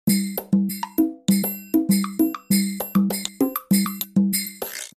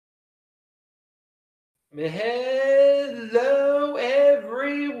Hello,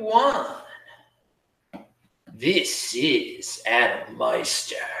 everyone. This is Adam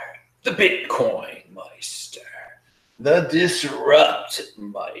Meister, the Bitcoin Meister, the Disrupt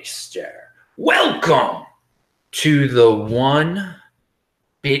Meister. Welcome to the One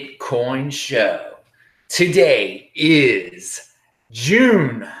Bitcoin Show. Today is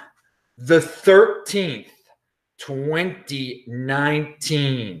June the 13th,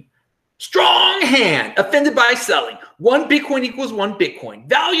 2019. Strong hand, offended by selling. One Bitcoin equals one Bitcoin.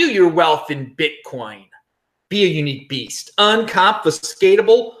 Value your wealth in Bitcoin. Be a unique beast.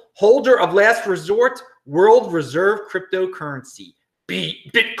 Unconfiscatable, holder of last resort, world reserve cryptocurrency.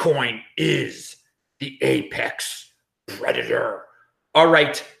 Bitcoin is the apex predator. All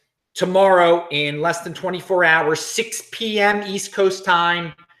right, tomorrow in less than 24 hours, 6 p.m. East Coast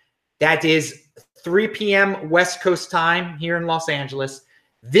time. That is 3 p.m. West Coast time here in Los Angeles.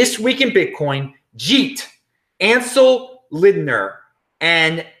 This week in Bitcoin, Jeet, Ansel Lindner,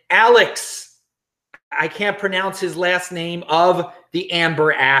 and Alex, I can't pronounce his last name, of the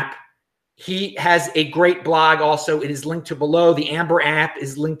Amber app. He has a great blog also. It is linked to below. The Amber app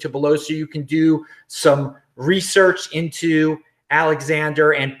is linked to below, so you can do some research into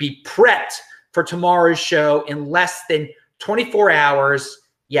Alexander and be prepped for tomorrow's show in less than 24 hours.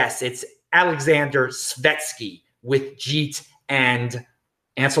 Yes, it's Alexander Svetsky with Jeet and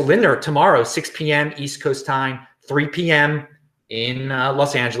Ansel Lindner tomorrow, 6 p.m. East Coast time, 3 p.m. in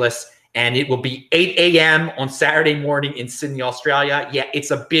Los Angeles, and it will be 8 a.m. on Saturday morning in Sydney, Australia. Yeah,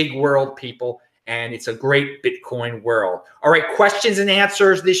 it's a big world, people, and it's a great Bitcoin world. All right, questions and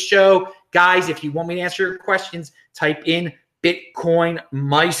answers this show. Guys, if you want me to answer your questions, type in Bitcoin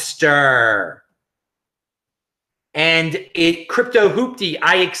Meister. And Crypto Hoopty,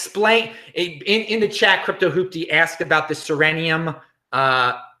 I explained in the chat, Crypto Hoopty asked about the Serenium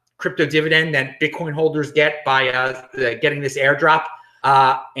crypto dividend that Bitcoin holders get by getting this airdrop.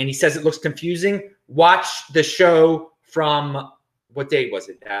 And he says it looks confusing. Watch the show from, what day was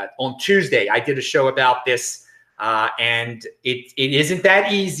it? On Tuesday, I did a show about this. And it isn't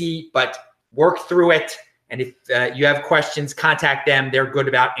that easy, but work through it. And if you have questions, contact them. They're good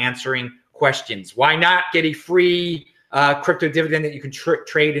about answering questions. Why not get a free crypto dividend that you can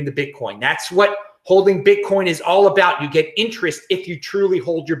trade into Bitcoin? That's what holding Bitcoin is all about. You get interest if you truly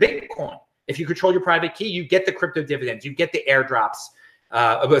hold your Bitcoin. If you control your private key, you get the crypto dividends. You get the airdrops.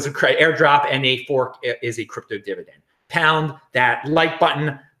 Airdrop and a fork is a crypto dividend. Pound that like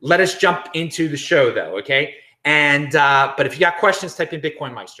button. Let us jump into the show, though, okay? And but if you got questions, type in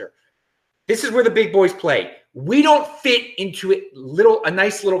Bitcoin Meister. This is where the big boys play. We don't fit into a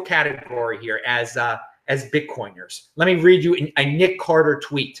nice little category here as Bitcoiners. Let me read you a Nic Carter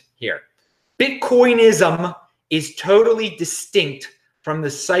tweet here. Bitcoinism is totally distinct from the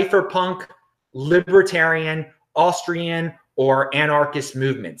cypherpunk, libertarian, Austrian, or anarchist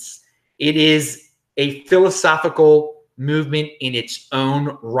movements. It is a philosophical movement in its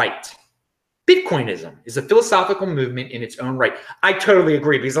own right. Bitcoinism is a philosophical movement in its own right. I totally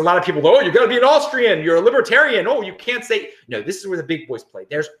agree, because a lot of people go, oh, you got to be an Austrian, you're a libertarian, oh, you can't say. No, this is where the big boys play.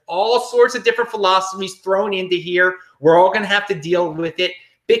 There's all sorts of different philosophies thrown into here. We're all going to have to deal with it.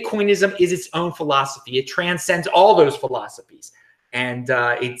 Bitcoinism is its own philosophy. It transcends all those philosophies, and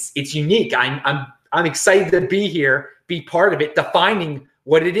it's unique. I'm excited to be here, be part of it, defining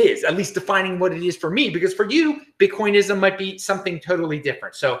what it is, at least defining what it is for me, because for you, Bitcoinism might be something totally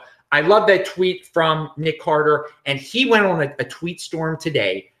different. So I love that tweet from Nic Carter, and he went on a tweet storm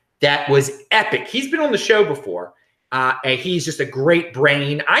today that was epic. He's been on the show before. And he's just a great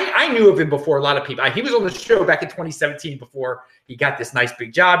brain. I knew of him before a lot of people. He was on the show back in 2017 before he got this nice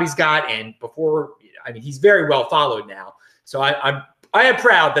big job he's got, and before, I mean, he's very well followed now. So I am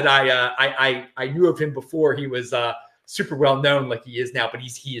proud that I knew of him before he was super well known like he is now. But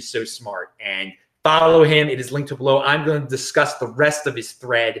he is so smart, and follow him. It is linked to below. I'm going to discuss the rest of his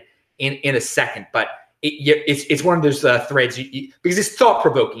thread in a second, but it's one of those threads because it's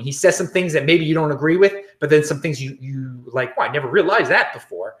thought-provoking. He says some things that maybe you don't agree with, but then some things you like, well, I never realized that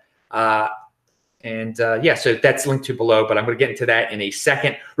before. Yeah, so that's linked to below, but I'm going to get into that in a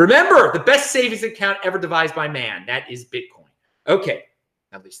second. Remember, the best savings account ever devised by man. That is Bitcoin. Okay,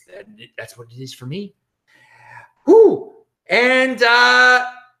 at least that's what it is for me. Whoo! And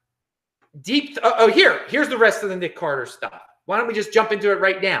here's the rest of the Nic Carter stuff. Why don't we just jump into it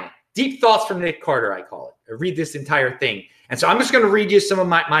right now? Deep thoughts from Nic Carter, I call it. I read this entire thing. And so I'm just going to read you some of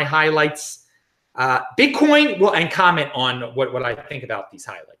my highlights. Bitcoin, and comment on what I think about these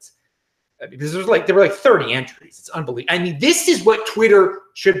highlights. Because there were like 30 entries. It's unbelievable. I mean, this is what Twitter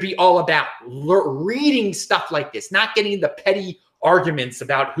should be all about. Reading stuff like this, not getting the petty arguments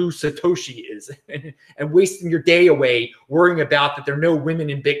about who Satoshi is and wasting your day away worrying about that there are no women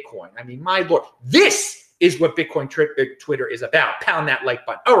in Bitcoin. I mean, my Lord, this is what Bitcoin Twitter is about. Pound that like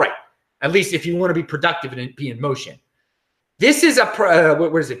button. All right. At least if you want to be productive and be in motion. This is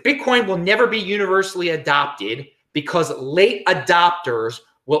what is it? Bitcoin will never be universally adopted because late adopters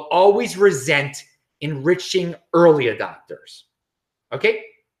will always resent enriching early adopters. Okay?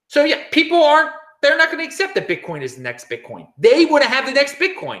 So yeah, they're not going to accept that Bitcoin is the next Bitcoin. They want to have the next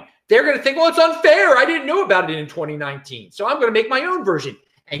Bitcoin. They're going to think, well, it's unfair. I didn't know about it in 2019. So I'm going to make my own version.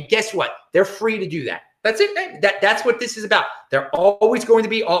 And guess what? They're free to do that. That's it. That's what this is about. They're always going to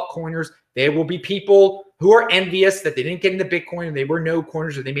be altcoiners. There will be people who are envious that they didn't get into Bitcoin and they were no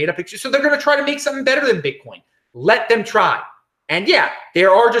coiners or they made up pictures. So they're going to try to make something better than Bitcoin. Let them try. And yeah,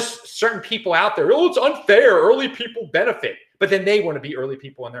 there are just certain people out there. Oh, it's unfair. Early people benefit. But then they want to be early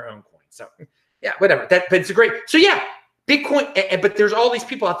people in their own coin. So yeah, whatever. But it's a great. So yeah, Bitcoin. But there's all these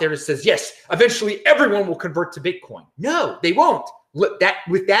people out there that says, yes, eventually everyone will convert to Bitcoin. No, they won't. Look,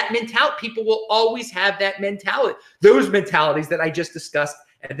 with that mentality, people will always have that mentality. Those mentalities that I just discussed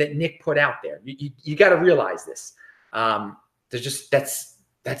and that Nick put out there. You got to realize this. There's just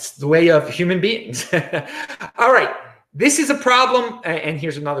that's the way of human beings. All right, this is a problem, and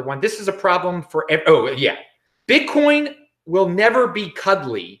here's another one. This is a problem for. Oh yeah, Bitcoin will never be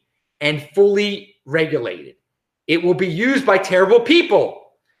cuddly and fully regulated. It will be used by terrible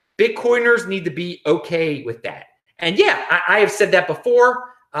people. Bitcoiners need to be okay with that. And yeah, I have said that before.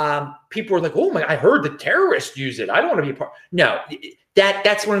 People are like, oh my, I heard the terrorists use it. I don't want to be a part. No,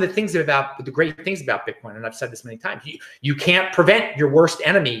 that's one of the great things about Bitcoin. And I've said this many times. You can't prevent your worst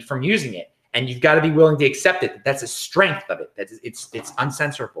enemy from using it. And you've got to be willing to accept it. That's a strength of it. It's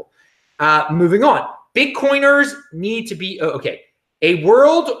uncensorable. Moving on. Bitcoiners need to be, okay. A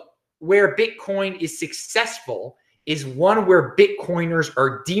world where Bitcoin is successful is one where Bitcoiners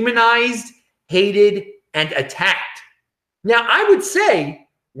are demonized, hated, and attacked. Now, I would say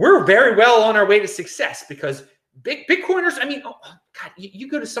we're very well on our way to success because Bitcoiners, I mean, oh God, you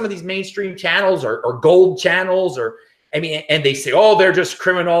go to some of these mainstream channels or gold channels and they say, oh, they're just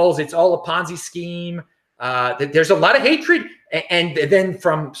criminals. It's all a Ponzi scheme. There's a lot of hatred. And then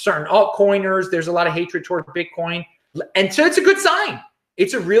from certain altcoiners, there's a lot of hatred toward Bitcoin. And so it's a good sign.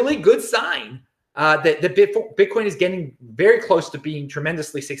 It's a really good sign that Bitcoin is getting very close to being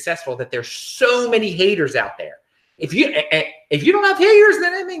tremendously successful, that there's so many haters out there. If you don't have haters,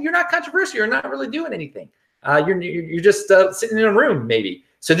 then I mean, you're not controversial. You're not really doing anything. You're just sitting in a room maybe.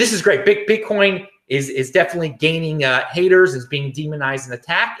 So this is great. Bitcoin is definitely gaining haters, is being demonized and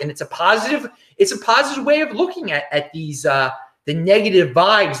attacked, and it's a positive way of looking at these the negative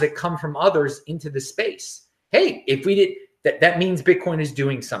vibes that come from others into the space. Hey, if we did that means Bitcoin is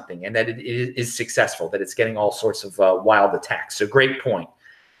doing something and that it is successful, that it's getting all sorts of wild attacks. So great point.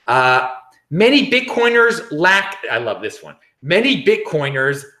 Many Bitcoiners I love this one. Many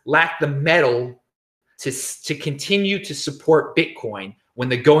Bitcoiners lack the mettle to continue to support Bitcoin when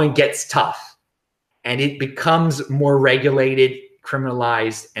the going gets tough and it becomes more regulated,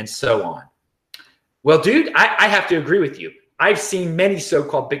 criminalized, and so on. Well, dude, I have to agree with you. I've seen many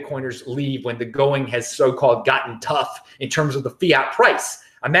so-called Bitcoiners leave when the going has so-called gotten tough in terms of the fiat price.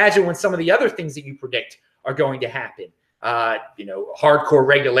 Imagine when some of the other things that you predict are going to happen. Hardcore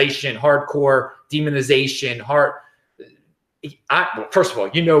regulation, hardcore demonization, first of all,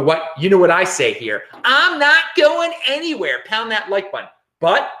 you know what I say here. I'm not going anywhere. Pound that like button.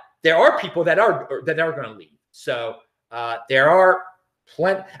 But there are people that are going to leave. So there are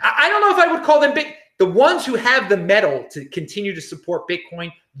plenty. I don't know if I would call them big. The ones who have the mettle to continue to support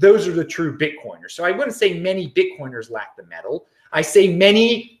Bitcoin, those are the true Bitcoiners. So I wouldn't say many Bitcoiners lack the mettle. I say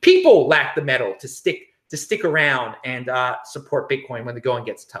many people lack the mettle to stick around and support Bitcoin when the going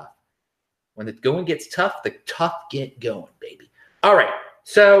gets tough. When the going gets tough, the tough get going, baby. All right.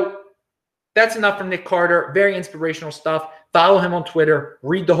 So that's enough from Nic Carter. Very inspirational stuff. Follow him on Twitter.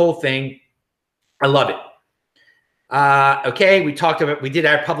 Read the whole thing. I love it. Okay, we did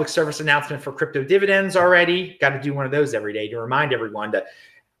our public service announcement for crypto dividends already. Got to do one of those every day to remind everyone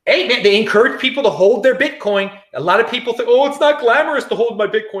hey, man, they encourage people to hold their Bitcoin. A lot of people think, oh, it's not glamorous to hold my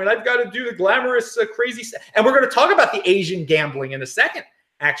Bitcoin. I've got to do the glamorous, crazy stuff. And we're going to talk about the Asian gambling in a second,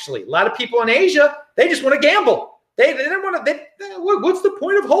 actually. A lot of people in Asia, they just want to gamble. They don't want to, what's the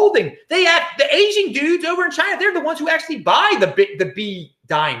point of holding? The Asian dudes over in China, they're the ones who actually buy the B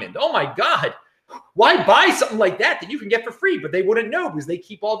diamond. Oh, my God. Why buy something like that you can get for free? But they wouldn't know because they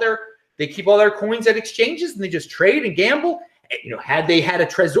keep all their coins at exchanges and they just trade and gamble. Had they had a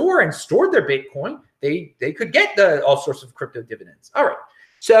Trezor and stored their Bitcoin, they could get all sorts of crypto dividends. All right.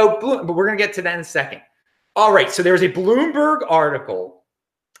 So, but we're going to get to that in a second. All right, so there's a Bloomberg article,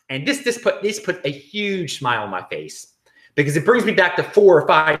 and this put a huge smile on my face because it brings me back to 4 or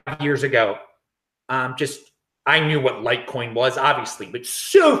 5 years ago. I knew what Litecoin was, obviously, but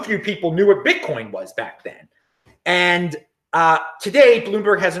so few people knew what Bitcoin was back then. And today,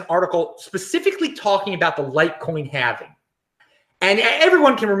 Bloomberg has an article specifically talking about the Litecoin halving. And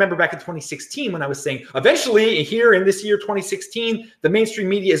everyone can remember back in 2016 when I was saying, eventually here in this year, 2016, the mainstream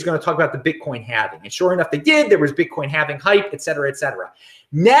media is going to talk about the Bitcoin halving. And sure enough, they did. There was Bitcoin halving hype, et cetera, et cetera.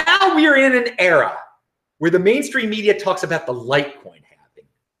 Now we are in an era where the mainstream media talks about the Litecoin halving,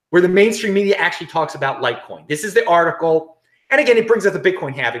 where the mainstream media actually talks about Litecoin. This is the article. And again, it brings up the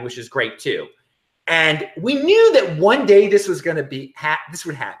Bitcoin halving, which is great too. And we knew that one day this was going to be, this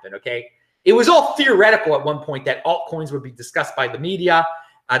would happen, okay? It was all theoretical at one point that altcoins would be discussed by the media,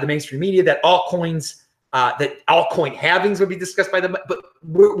 the mainstream media, that altcoin halvings would be discussed by them. But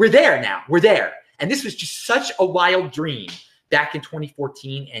we're there now. We're there. And this was just such a wild dream back in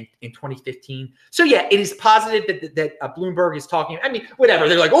 2014 and in 2015. So yeah, it is positive that Bloomberg is talking. I mean, whatever.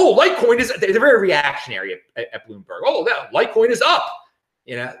 They're like, oh, Litecoin is, they're very reactionary at Bloomberg. Oh, no, Litecoin is up.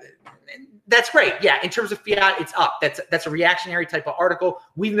 You know, that's great. Yeah, in terms of fiat, it's up. That's a reactionary type of article.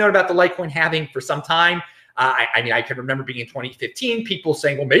 We've known about the Litecoin halving for some time. I mean, I can remember being in 2015, people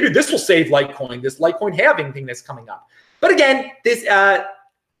saying, well, maybe this will save Litecoin, this Litecoin halving thing that's coming up. But again, this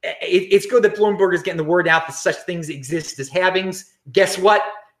it's good that Bloomberg is getting the word out that such things exist as halvings. Guess what?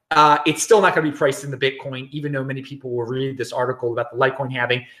 It's still not going to be priced in the Bitcoin, even though many people will read this article about the Litecoin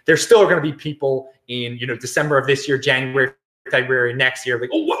halving. There's still going to be people in, December of this year, January, February next year,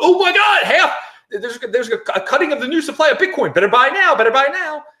 like, oh my God, half. There's a cutting of the new supply of Bitcoin. Better buy now. Better buy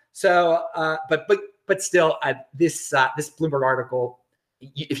now. So, but still, this Bloomberg article,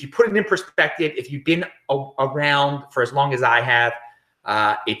 if you put it in perspective, if you've been around for as long as I have,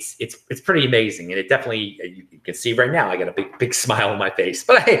 it's pretty amazing. And it definitely, you can see right now, I got a big smile on my face.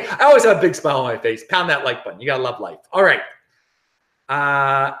 But hey, I always have a big smile on my face. Pound that like button. You gotta love life. All right.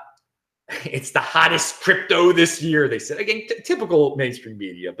 It's the hottest crypto this year, they said. Again, typical mainstream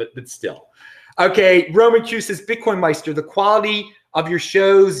media, but still. Okay, Roman Q says, Bitcoin Meister, the quality of your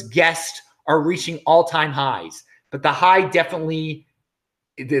show's guests are reaching all-time highs, but the high is definitely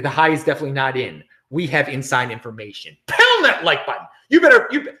not in. We have inside information. Pound that like button. You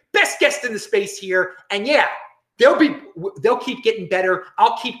best guest in the space here. And yeah, they'll keep getting better.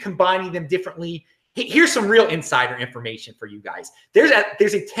 I'll keep combining them differently. Here's some real insider information for you guys. There's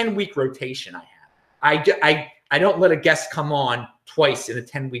a 10-week rotation I have. I don't let a guest come on twice in a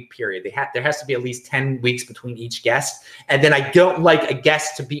 10-week period. There has to be at least 10 weeks between each guest. And then I don't like a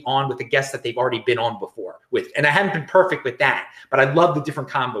guest to be on with a guest that they've already been on before with. And I haven't been perfect with that, but I love the different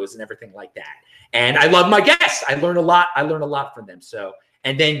combos and everything like that. And I love my guests. I learn a lot from them. So,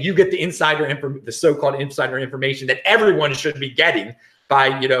 and then you get the so-called insider information that everyone should be getting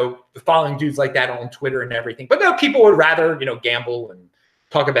by, following dudes like that on Twitter and everything. But no, people would rather, gamble and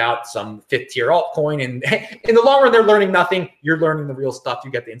talk about some fifth-tier altcoin. And in the long run, they're learning nothing. You're learning the real stuff.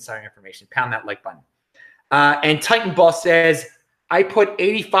 You get the insider information. Pound that like button. And Titan Boss says, I put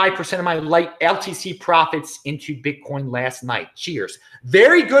 85% of my LTC profits into Bitcoin last night. Cheers.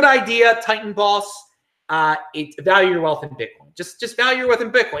 Very good idea, Titan Boss. It's value your wealth in Bitcoin. Just value your wealth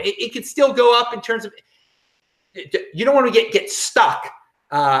in Bitcoin. It could still go up in terms of, you don't want to get stuck.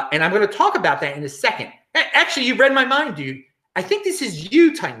 And I'm going to talk about that in a second. Actually, you read my mind, dude. I think this is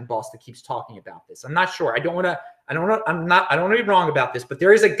you, Titan Boss, that keeps talking about this. I'm not sure. I don't want to be wrong about this, but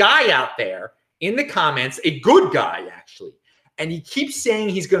there is a guy out there in the comments, a good guy actually, and he keeps saying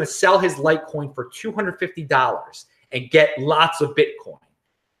he's going to sell his Litecoin for $250 and get lots of Bitcoin.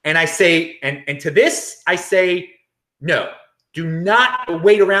 And I say, and to this, I say, no, do not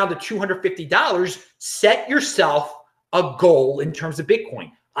wait around the $250. Set yourself a goal in terms of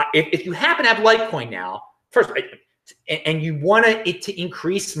Bitcoin. If you happen to have Litecoin now, first, and you want it to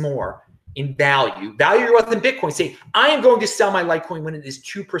increase more in value your wealth in Bitcoin. Say, I am going to sell my Litecoin when it is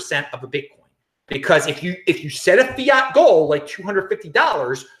 2% of a Bitcoin. Because if you set a fiat goal like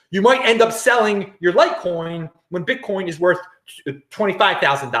 $250, you might end up selling your Litecoin when Bitcoin is worth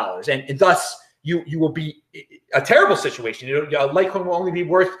 $25,000, and thus you will be a terrible situation. Litecoin will only be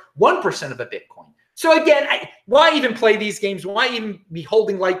worth 1% of a Bitcoin. So again, why even play these games? Why even be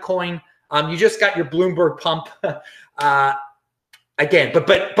holding Litecoin? You just got your Bloomberg pump again.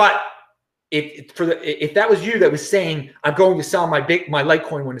 But if that was you that was saying I'm going to sell my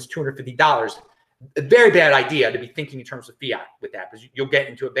Litecoin when it's $250, a very bad idea to be thinking in terms of fiat with that, because you'll get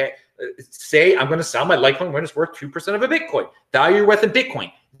into a bad. Say I'm going to sell my Litecoin when it's worth 2% of a Bitcoin. Value your wealth in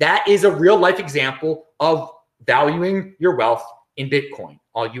Bitcoin. That is a real life example of valuing your wealth in Bitcoin.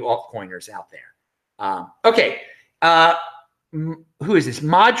 All you altcoiners out there. Okay. Who is this?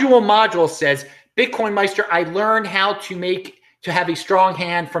 Module says, Bitcoin Meister, I learned how to have a strong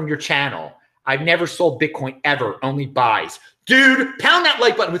hand from your channel. I've never sold Bitcoin ever, only buys. Dude, pound that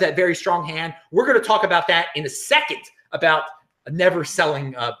like button with that very strong hand. We're going to talk about that in a second, about never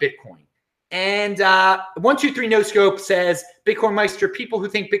selling Bitcoin. And 123 No Scope says, Bitcoin Meister, people who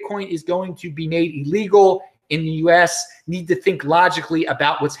think Bitcoin is going to be made illegal in the US need to think logically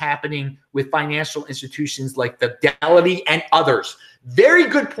about what's happening with financial institutions like Fidelity and others. Very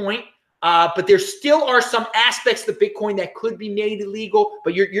good point. But there still are some aspects of Bitcoin that could be made illegal.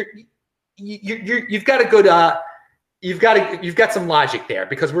 But you've got to go to you've got some logic there,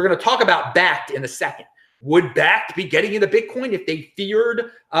 because we're going to talk about Bakkt in a second. Would Bakkt be getting into Bitcoin if they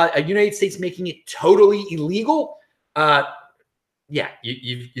feared a United States making it totally illegal? Yeah,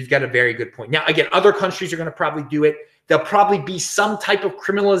 you've got a very good point. Now, again, other countries are going to probably do it. There'll probably be some type of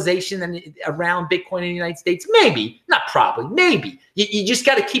criminalization around Bitcoin in the United States. Maybe, not probably, maybe. You just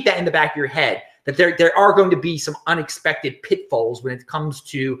got to keep that in the back of your head, that there are going to be some unexpected pitfalls when it comes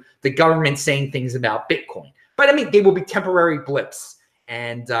to the government saying things about Bitcoin. But I mean, they will be temporary blips.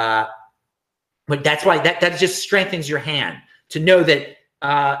 And but that's why that just strengthens your hand to know that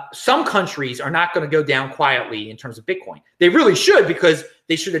some countries are not going to go down quietly in terms of Bitcoin. They really should, because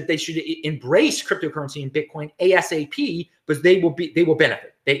they should embrace cryptocurrency and Bitcoin ASAP, because they will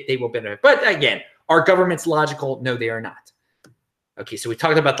benefit. They will benefit. But again, are governments logical? No, they are not. Okay, so we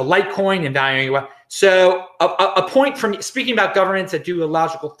talked about the Litecoin and valuing. So a point from speaking about governments that do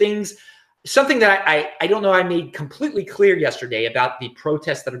illogical things, something that I don't know I made completely clear yesterday about the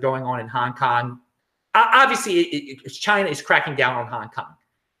protests that are going on in Hong Kong. Obviously, China is cracking down on Hong Kong.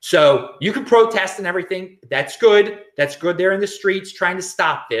 So you can protest and everything. That's good. That's good. They're in the streets trying to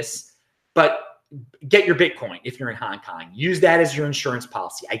stop this. But get your Bitcoin if you're in Hong Kong. Use that as your insurance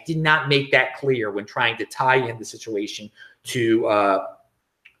policy. I did not make that clear when trying to tie in the situation to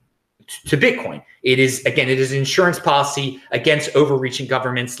Bitcoin. It is an insurance policy against overreaching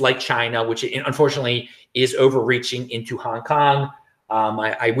governments like China, which unfortunately is overreaching into Hong Kong.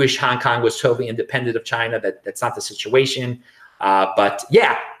 I wish Hong Kong was totally independent of China. That's not the situation. But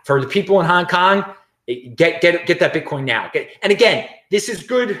yeah, for the people in Hong Kong, get that Bitcoin now. And again, this is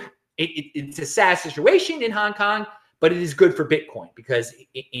good. It's a sad situation in Hong Kong, but it is good for Bitcoin, because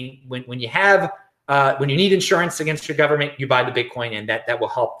when you need insurance against your government, you buy the Bitcoin, and that will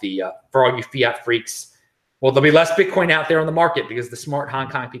help for all you fiat freaks. Well, there'll be less Bitcoin out there on the market because the smart Hong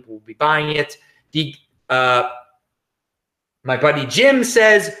Kong people will be buying it. My buddy Jim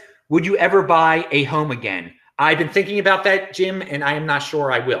says, would you ever buy a home again? I've been thinking about that, Jim, and I am not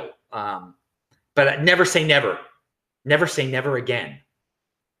sure I will. But never say never. Never say never again.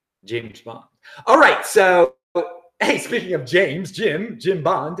 James Bond. All right, so hey, speaking of Jim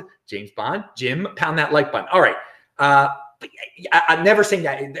Bond, Jim, pound that like button. All right, I'm never saying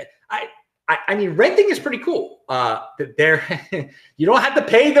that. I mean, renting is pretty cool. You don't have to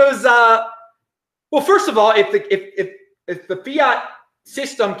pay those. Well, first of all, if the fiat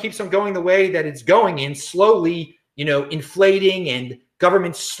system keeps on going the way that it's going in, slowly, inflating, and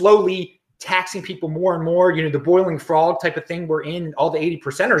government slowly taxing people more and more, the boiling frog type of thing we're in, all the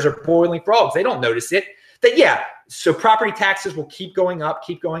 80%ers are boiling frogs. They don't notice it. So property taxes will keep going up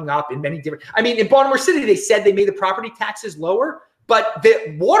in many different, in Baltimore City, they said they made the property taxes lower, but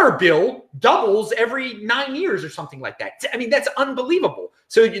the water bill doubles every 9 years or something like that. That's unbelievable.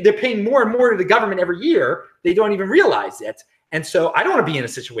 So they're paying more and more to the government every year. They don't even realize it. And so I don't want to be in a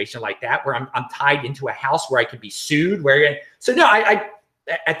situation like that where I'm tied into a house where I could be sued. I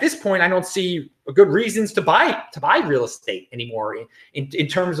at this point, I don't see good reasons to buy real estate anymore in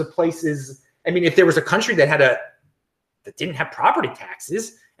terms of places. If there was a country that didn't have property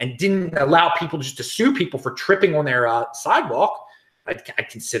taxes and didn't allow people just to sue people for tripping on their sidewalk, I'd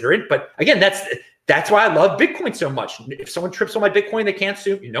consider it. But again, that's why I love Bitcoin so much. If someone trips on my Bitcoin, they can't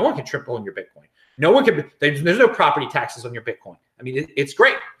sue. No one can trip on your Bitcoin. No one can. There's no property taxes on your Bitcoin. It's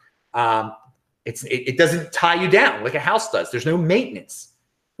great. It doesn't tie you down like a house does. There's no maintenance.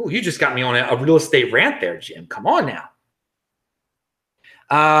 Oh, you just got me on a real estate rant there, Jim. Come on now.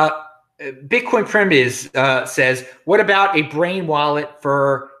 Bitcoin Primiz says, what about a brain wallet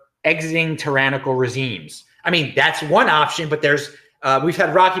for exiting tyrannical regimes? That's one option, but we've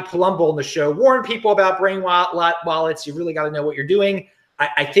had Rocky Palumbo on the show warn people about brain wallets. You really got to know what you're doing.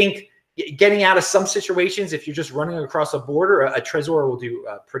 I think getting out of some situations, if you're just running across a border, a Trezor will do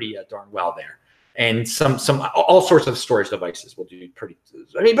pretty darn well there. And all sorts of storage devices will do pretty.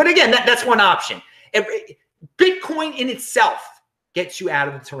 But again, that's one option. Bitcoin in itself gets you out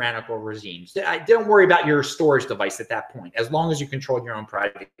of the tyrannical regimes. Don't worry about your storage device at that point. As long as you control your own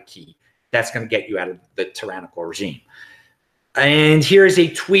private key, that's going to get you out of the tyrannical regime. And here's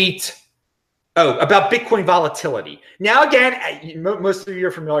a tweet. Oh, about Bitcoin volatility. Now, again, most of you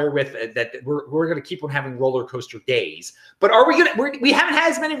are familiar with that we're going to keep on having roller coaster days. But are we going to? We haven't had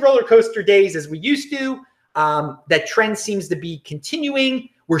as many roller coaster days as we used to. That trend seems to be continuing.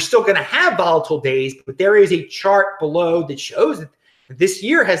 We're still going to have volatile days, but there is a chart below that shows that this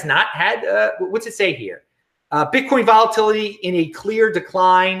year has not had. What's it say here? Bitcoin volatility in a clear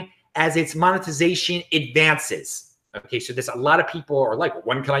decline as its monetization advances. Okay, so there's a lot of people are like, well,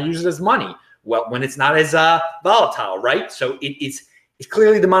 when can I use it as money? Well, when it's not as volatile, right? So it's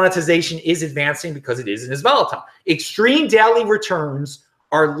clearly the monetization is advancing because it isn't as volatile. Extreme daily returns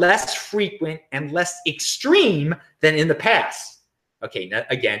are less frequent and less extreme than in the past. Okay, now,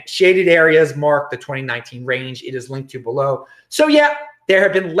 again, shaded areas mark the 2019 range. It is linked to below. So yeah, there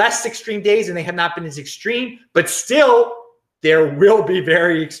have been less extreme days and they have not been as extreme, but still there will be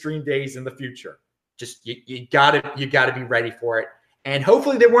very extreme days in the future. Just you gotta be ready for it. And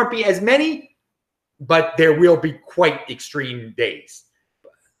hopefully there won't be as many, but there will be quite extreme days.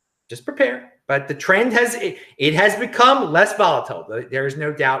 Just prepare. But the trend has become less volatile. There is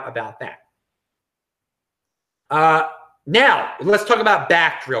no doubt about that. Now let's talk about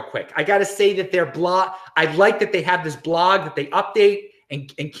Bakkt real quick. I got to say that their blog. I like that they have this blog that they update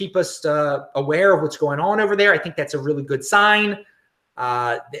and keep us aware of what's going on over there. I think that's a really good sign.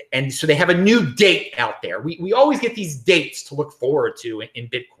 And so they have a new date out there. We always get these dates to look forward to in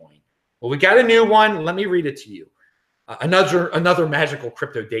Bitcoin. Well, we got a new one. Let me read it to you. Another magical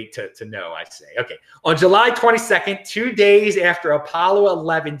crypto date to know, I say. Okay. On July 22nd, 2 days after Apollo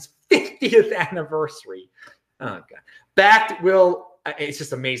 11's 50th anniversary. Oh, God. Bakkt will, it's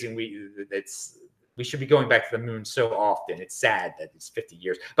just amazing. We should be going back to the moon so often. It's sad that it's 50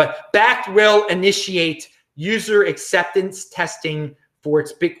 years. But Bakkt will initiate user acceptance testing for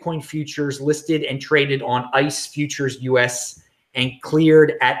its Bitcoin futures listed and traded on ICE Futures US and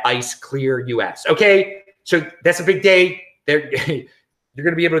cleared at ICE Clear US. Okay, so that's a big day. You're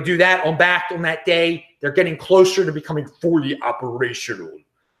going to be able to do that on Bakkt on that day. They're getting closer to becoming fully operational.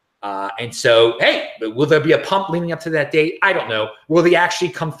 And so, hey, will there be a pump leading up to that date? I don't know. Will they actually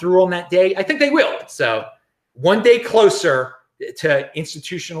come through on that day? I think they will. So one day closer to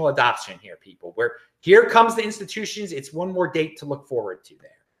institutional adoption here, people. Here comes the institutions. It's one more date to look forward to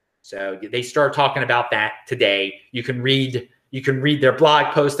there. So they start talking about that today. You can read their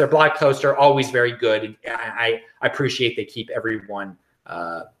blog posts. Their blog posts are always very good. And I appreciate they keep everyone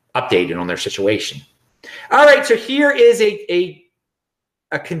updated on their situation. All right, so here is a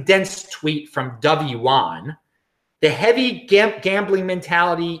condensed tweet from W1. The heavy gambling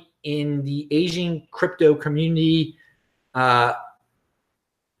mentality in the Asian crypto community.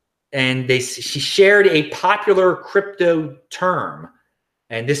 And she shared a popular crypto term,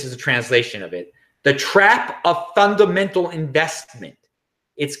 and this is a translation of it: the trap of fundamental investment.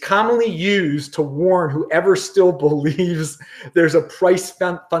 It's commonly used to warn whoever still believes there's a price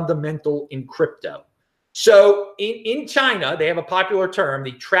fundamental in crypto. So in China, they have a popular term,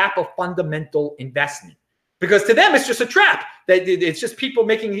 the trap of fundamental investment, because to them, it's just a trap. It's just people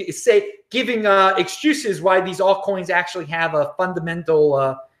giving excuses why these altcoins actually have a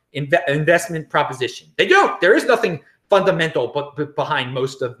fundamental investment proposition. They don't. There is nothing fundamental but behind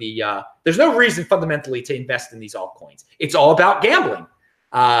most of the, there's no reason fundamentally to invest in these altcoins. It's all about gambling.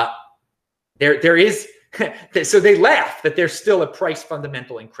 There is, so they laugh that there's still a price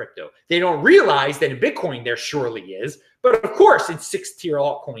fundamental in crypto. They don't realize that in Bitcoin there surely is, but of course in 6th tier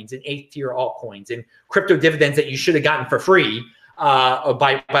altcoins and 8th tier altcoins and crypto dividends that you should have gotten for free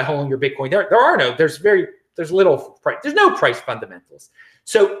by holding your Bitcoin. There's little price. There's no price fundamentals.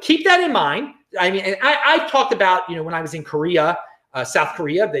 So keep that in mind. I mean, and I talked about, when I was in Korea, South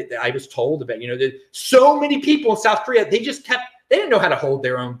Korea, I was told about, that so many people in South Korea, they didn't know how to hold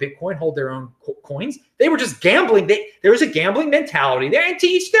their own Bitcoin, hold their own coins. They were just gambling. There was a gambling mentality there, and to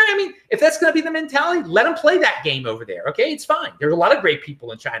each their. I mean, if that's going to be the mentality, let them play that game over there. Okay, it's fine. There's a lot of great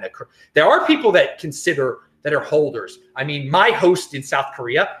people in China. There are people that are holders. I mean, my host in South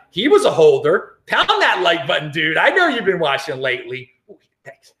Korea, he was a holder. Pound that like button, dude. I know you've been watching lately. Ooh,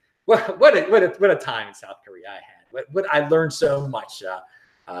 thanks. What a time in South Korea I had. What I learned so much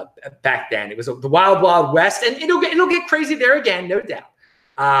back then. It was the wild, wild west, and it'll get crazy there again, no doubt.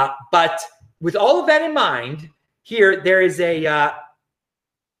 But with all of that in mind, here there was a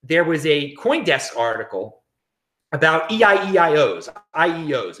CoinDesk article about IEOs,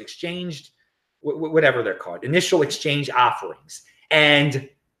 exchanged, whatever they're called, initial exchange offerings, and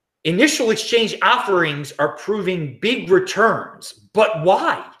initial exchange offerings are proving big returns, but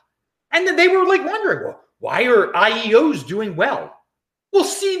why? And then they were like wondering, well, why are IEOs doing well? will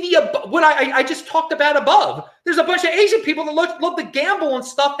see what I just talked about above. There's a bunch of Asian people that love to gamble and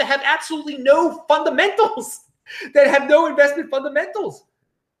stuff that have absolutely no fundamentals, that have no investment fundamentals.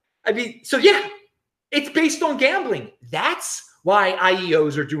 I mean, so yeah, it's based on gambling. That's why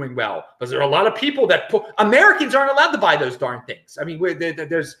IEOs are doing well, because there are a lot of people that Americans aren't allowed to buy those darn things. I mean,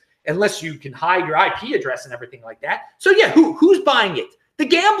 there's unless you can hide your IP address and everything like that. So yeah, who's buying it? The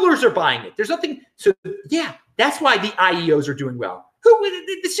gamblers are buying it. There's nothing. So yeah, that's why the IEOs are doing well.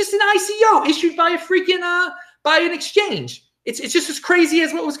 It's just an ICO issued by a freaking by an exchange. It's just as crazy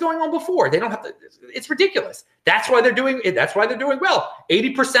as what was going on before. They don't have to. It's ridiculous. That's why they're doing it. That's why they're doing well.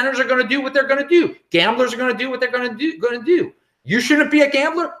 80%ers are going to do what they're going to do. Gamblers are going to do what they're going to do. You shouldn't be a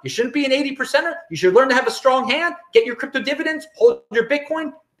gambler. You shouldn't be an 80%er. You should learn to have a strong hand. Get your crypto dividends. Hold your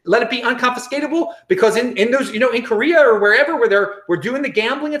Bitcoin. Let it be unconfiscatable, because in those, in Korea or wherever where we're doing the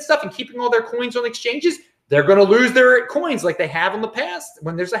gambling and stuff and keeping all their coins on exchanges, they're going to lose their coins like they have in the past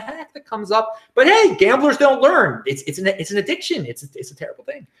when there's a hack that comes up. But hey, gamblers don't learn. It's an addiction. It's a terrible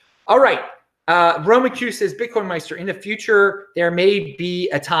thing. All right. Roman Q says, Bitcoin Meister, in the future, there may be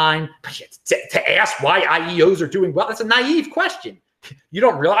a time to ask why IEOs are doing well. That's a naive question. You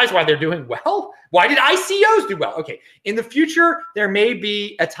don't realize why they're doing well? Why did ICOs do well? Okay. In the future, there may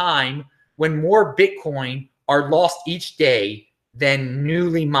be a time when more Bitcoin are lost each day than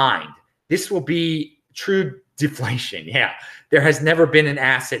newly mined. This will be true deflation. Yeah. There has never been an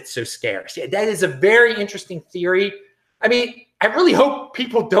asset so scarce. Yeah, that is a very interesting theory. I mean, I really hope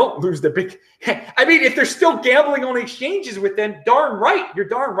people don't lose their big. I mean, if they're still gambling on exchanges with them, darn right. You're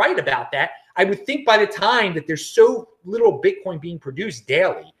darn right about that. I would think by the time that there's so little Bitcoin being produced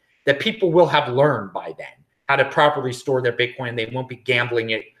daily that people will have learned by then how to properly store their Bitcoin. They won't be gambling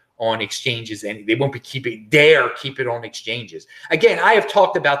it on exchanges, and they won't be keep it on exchanges. Again, I have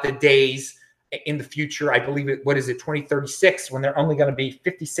talked about the days in the future. I believe it. What is it? 2036, when they're only going to be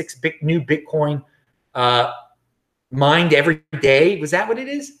 56 new Bitcoin mined every day. Was that what it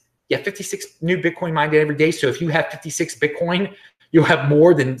is? Yeah, 56 new Bitcoin mined every day. So if you have 56 Bitcoin, you'll have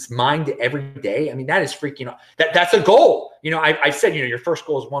more than mined every day. I mean, that is freaking. That's a goal. I said, your first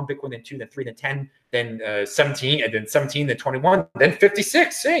goal is 1 Bitcoin, then 2, then 3, then 10, then 17, and then 17, then 21, then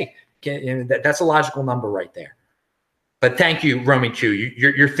 56. Hey, that's a logical number right there. But thank you, Roman Q.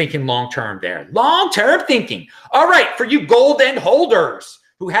 You're thinking long-term there. Long-term thinking. All right, for you gold end holders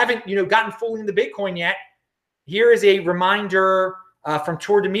who haven't, gotten fully into Bitcoin yet, here is a reminder from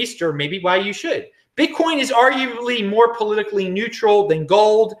Tour de Meester, maybe why you should. Bitcoin is arguably more politically neutral than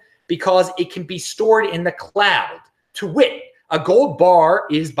gold because it can be stored in the cloud. To wit, a gold bar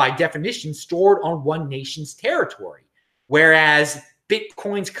is by definition stored on one nation's territory, whereas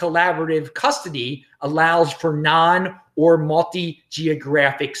Bitcoin's collaborative custody allows for non or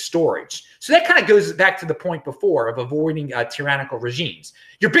multi-geographic storage. So that kind of goes back to the point before of avoiding tyrannical regimes.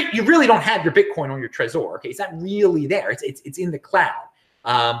 You really don't have your Bitcoin on your Trezor. Okay, it's not really there. It's in the cloud.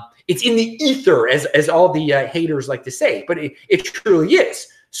 It's in the ether, as all the haters like to say, but it truly is.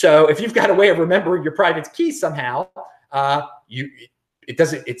 So if you've got a way of remembering your private keys somehow,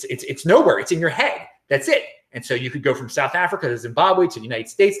 it's nowhere. It's in your head. That's it. And so you could go from South Africa to Zimbabwe to the United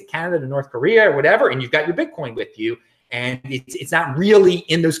States to Canada to North Korea or whatever, and you've got your Bitcoin with you. And it's not really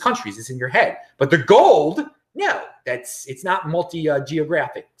in those countries. It's in your head. But the gold, no, it's not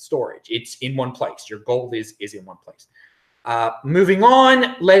multi-geographic storage. It's in one place. Your gold is in one place. Moving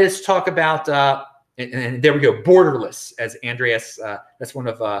on, let us talk about, and there we go, borderless, as Andreas, that's one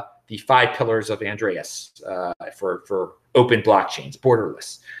of the 5 pillars of Andreas for open blockchains,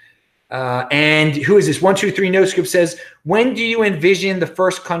 borderless. And who is this? 123 No Scoop says, when do you envision the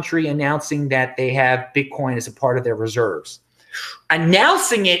first country announcing that they have Bitcoin as a part of their reserves?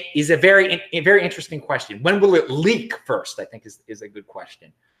 Announcing it is a very interesting question. When will it leak first, I think is a good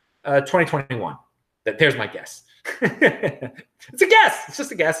question. 2021. There's my guess. It's a guess. It's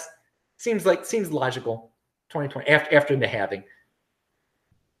just a guess. Seems logical. 2020 after the halving.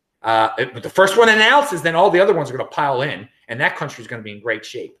 But the first one announces, then all the other ones are going to pile in, and that country is going to be in great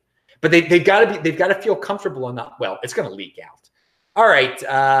shape. But they've got to feel comfortable enough. Well, it's going to leak out. All right.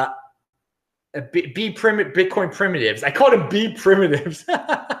 Bitcoin primitives. I call them B primitives.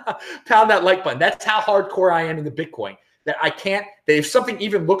 Pound that like button. That's how hardcore I am in the Bitcoin. That if something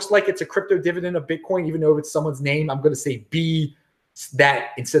even looks like it's a crypto dividend of Bitcoin, even though it's someone's name, I'm going to say B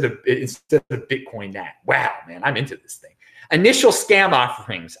that instead of Bitcoin that. Wow, man, I'm into this thing. Initial scam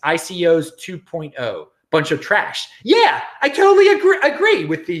offerings, ICOs 2.0. Bunch of trash. Yeah, I totally agree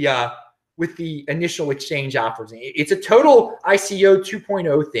with the initial exchange offers. It's a total ICO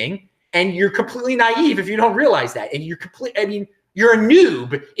 2.0 thing, and you're completely naive if you don't realize that. And you're a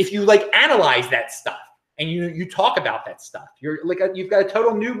noob if you analyze that stuff and you talk about that stuff. You're like you've got a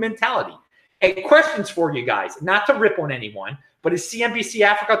total new mentality. And questions for you guys, not to rip on anyone, but is CNBC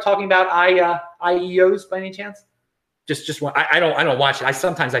Africa talking about IEOs by any chance? Just one. I don't watch it.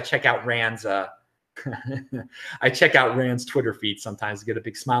 Sometimes I check out Rand's I check out Rand's Twitter feed sometimes to get a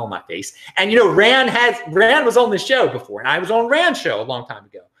big smile on my face. And Rand was on the show before, and I was on Rand's show a long time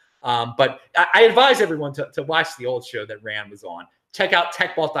ago. But I advise everyone to watch the old show that Rand was on. Check out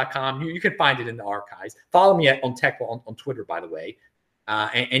techvault.com. You can find it in the archives. Follow me on TechVault on Twitter, by the way,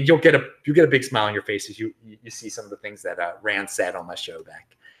 and you'll get a big smile on your face as you see some of the things that Rand said on my show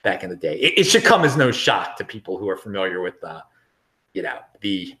back in the day. It should come as no shock to people who are familiar with the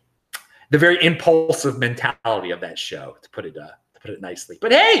very impulsive mentality of that show, to put it nicely.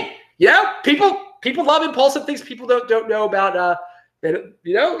 But hey, people love impulsive things. People don't know about.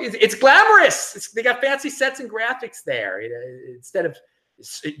 It's glamorous. They got fancy sets and graphics there. Instead of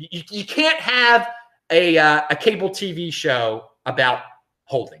you can't have a cable TV show about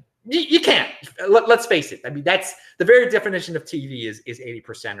holding. You can't. Let's face it. I mean, that's the very definition of TV is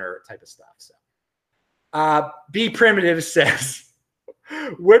 80%er type of stuff. So, B Primitive says,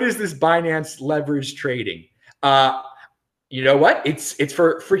 what is this Binance leverage trading? You know what? It's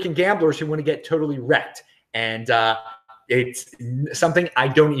for freaking gamblers who want to get totally wrecked. And it's something I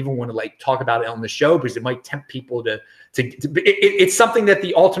don't even want to talk about it on the show because it might tempt people to it's something that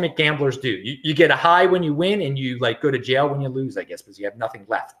the ultimate gamblers do. You get a high when you win and you go to jail when you lose, I guess, because you have nothing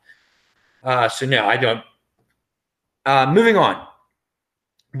left. So no, I don't. Moving on.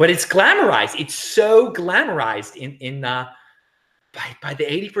 But it's glamorized. It's so glamorized by the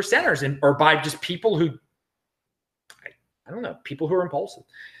 80%ers or by just people who, I don't know, people who are impulsive.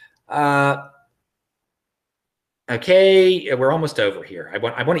 Okay, we're almost over here. I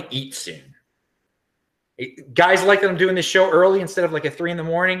want to eat soon. Guys like that I'm doing this show early instead of at 3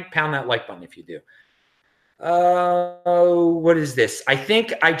 a.m. Pound that like button if you do. What is this? I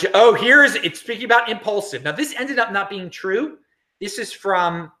think it's speaking about impulsive. Now this ended up not being true. This is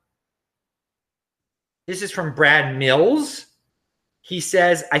from Brad Mills. He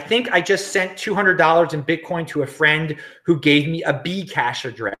says, I think I just sent $200 in Bitcoin to a friend who gave me a Bcash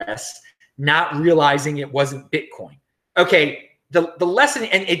address, not realizing it wasn't Bitcoin. Okay, the lesson,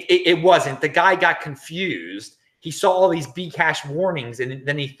 and it wasn't. The guy got confused. He saw all these Bcash warnings, and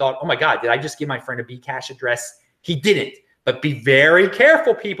then he thought, oh my God, did I just give my friend a Bcash address? He didn't. But be very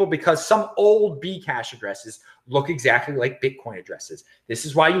careful, people, because some old Bcash addresses look exactly like Bitcoin addresses. This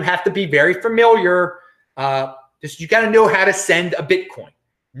is why you have to be very familiar. You got to know how to send a Bitcoin.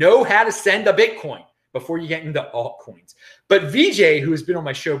 Know how to send a Bitcoin before you get into altcoins. But VJ, who has been on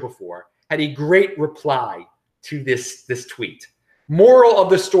my show before, had a great reply to this tweet. Moral of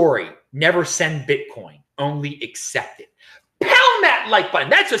the story, never send Bitcoin, only accept it. Pound that like button.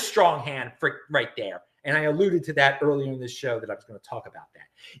 That's a strong hand right there. And I alluded to that earlier in this show that I was going to talk about that.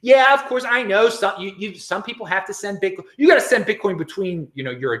 Yeah, of course, I know some people have to send Bitcoin. You got to send Bitcoin between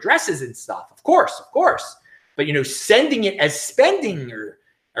your addresses and stuff. Of course. But sending it as spending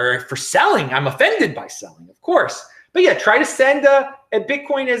or for selling, I'm offended by selling, of course. But yeah, try to send a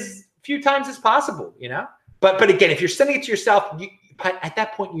Bitcoin as few times as possible, But again, if you're sending it to yourself, at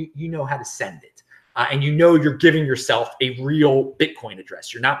that point you know how to send it, and you're giving yourself a real Bitcoin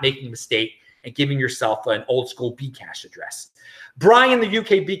address. You're not making a mistake and giving yourself an old school Bcash address. Brian, the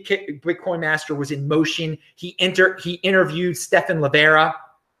UK Bitcoin master, was in motion. He interviewed Stephan Livera,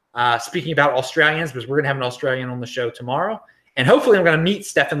 speaking about Australians, because we're going to have an Australian on the show tomorrow. And hopefully I'm going to meet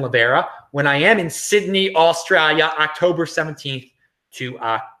Stephan Livera when I am in Sydney, Australia, October 17th to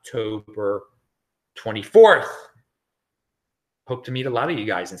October 24th. Hope to meet a lot of you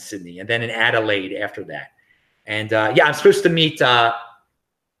guys in Sydney and then in Adelaide after that. And I'm supposed to meet who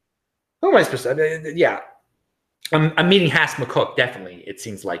am I supposed to? I'm meeting Hass McCook, definitely, it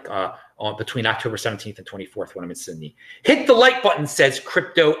seems like, between October 17th and 24th when I'm in Sydney. Hit the like button, says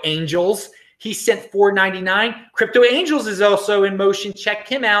Crypto Angels. He sent $4.99. Crypto Angels is also in motion. Check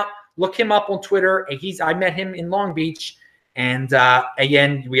him out. Look him up on Twitter. I met him in Long Beach. And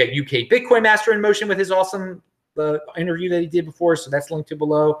again, we got UK Bitcoin Master in motion with his awesome interview that he did before. So that's linked to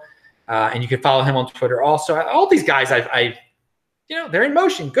below. And you can follow him on Twitter also. All these guys, they're in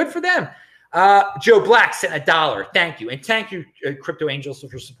motion. Good for them. Joe Black sent $1. Thank you. And thank you, Crypto Angels,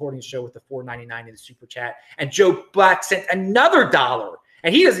 for supporting the show with the $4.99 in the super chat. And Joe Black sent another $1.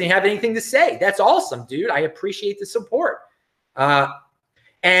 And he doesn't even have anything to say. That's awesome, dude. I appreciate the support.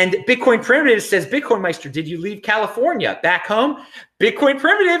 And Bitcoin Primitives says, Bitcoin Meister, did you leave California? Back home? Bitcoin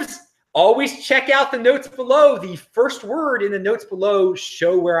Primitives, always check out the notes below. The first word in the notes below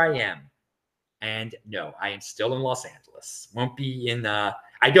show where I am. And no, I am still in Los Angeles. Won't be in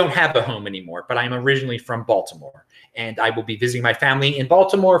I don't have a home anymore, but I'm originally from Baltimore, and I will be visiting my family in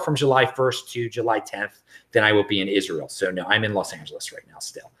Baltimore from July 1st to July 10th. Then I will be in Israel. So no, I'm in Los Angeles right now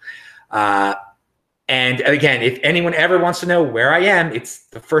still. And again, if anyone ever wants to know where I am, it's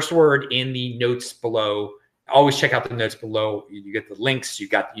the first word in the notes below. Always check out the notes below. You get the links. You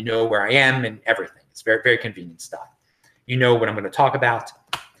know where I am and everything. It's very, very convenient stuff. You know what I'm going to talk about.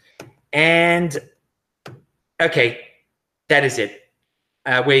 And okay, that is it.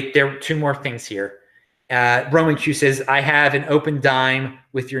 Wait, there are two more things here. Roman Q says, I have an open dime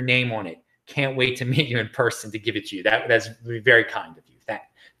with your name on it. Can't wait to meet you in person to give it to you. That's very kind of you.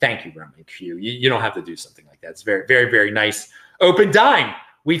 Thank you, Roman Q. You don't have to do something like that. It's very, very, very nice. Open dime.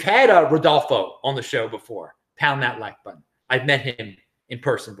 We've had Rodolfo on the show before. Pound that like button. I've met him in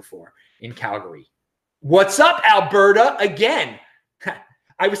person before in Calgary. What's up, Alberta? Again.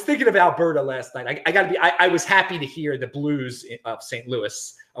 I was thinking of Alberta last night. I was happy to hear the Blues of St.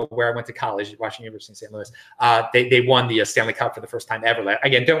 Louis, where I went to college, Washington University in St. Louis. They won the Stanley Cup for the first time ever.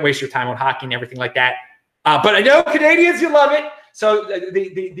 Again, don't waste your time on hockey and everything like that. But I know Canadians, you love it. So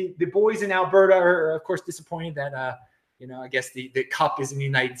the boys in Alberta are, of course, disappointed that, I guess the cup is in the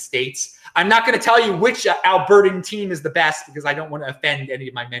United States. I'm not going to tell you which Albertan team is the best because I don't want to offend any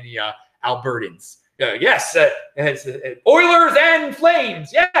of my many Albertans. Yes, Oilers and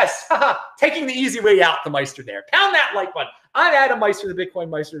Flames. Yes, taking the easy way out, the Meister there. Pound that like button. I'm Adam Meister, the Bitcoin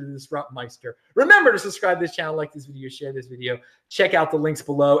Meister, the Disrupt Meister. Remember to subscribe to this channel, like this video, share this video. Check out the links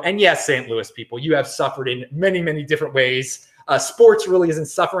below. And yes, St. Louis people, you have suffered in many, many different ways. Sports really isn't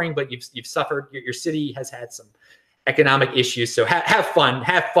suffering, but you've suffered. Your city has had some economic issues. So have fun.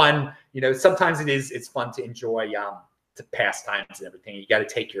 Have fun. Sometimes it's fun to enjoy the pastimes and everything. You got to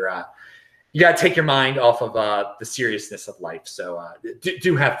take your mind off of the seriousness of life. So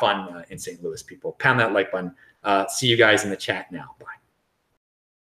do have fun in St. Louis, people. Pound that like button. See you guys in the chat now. Bye.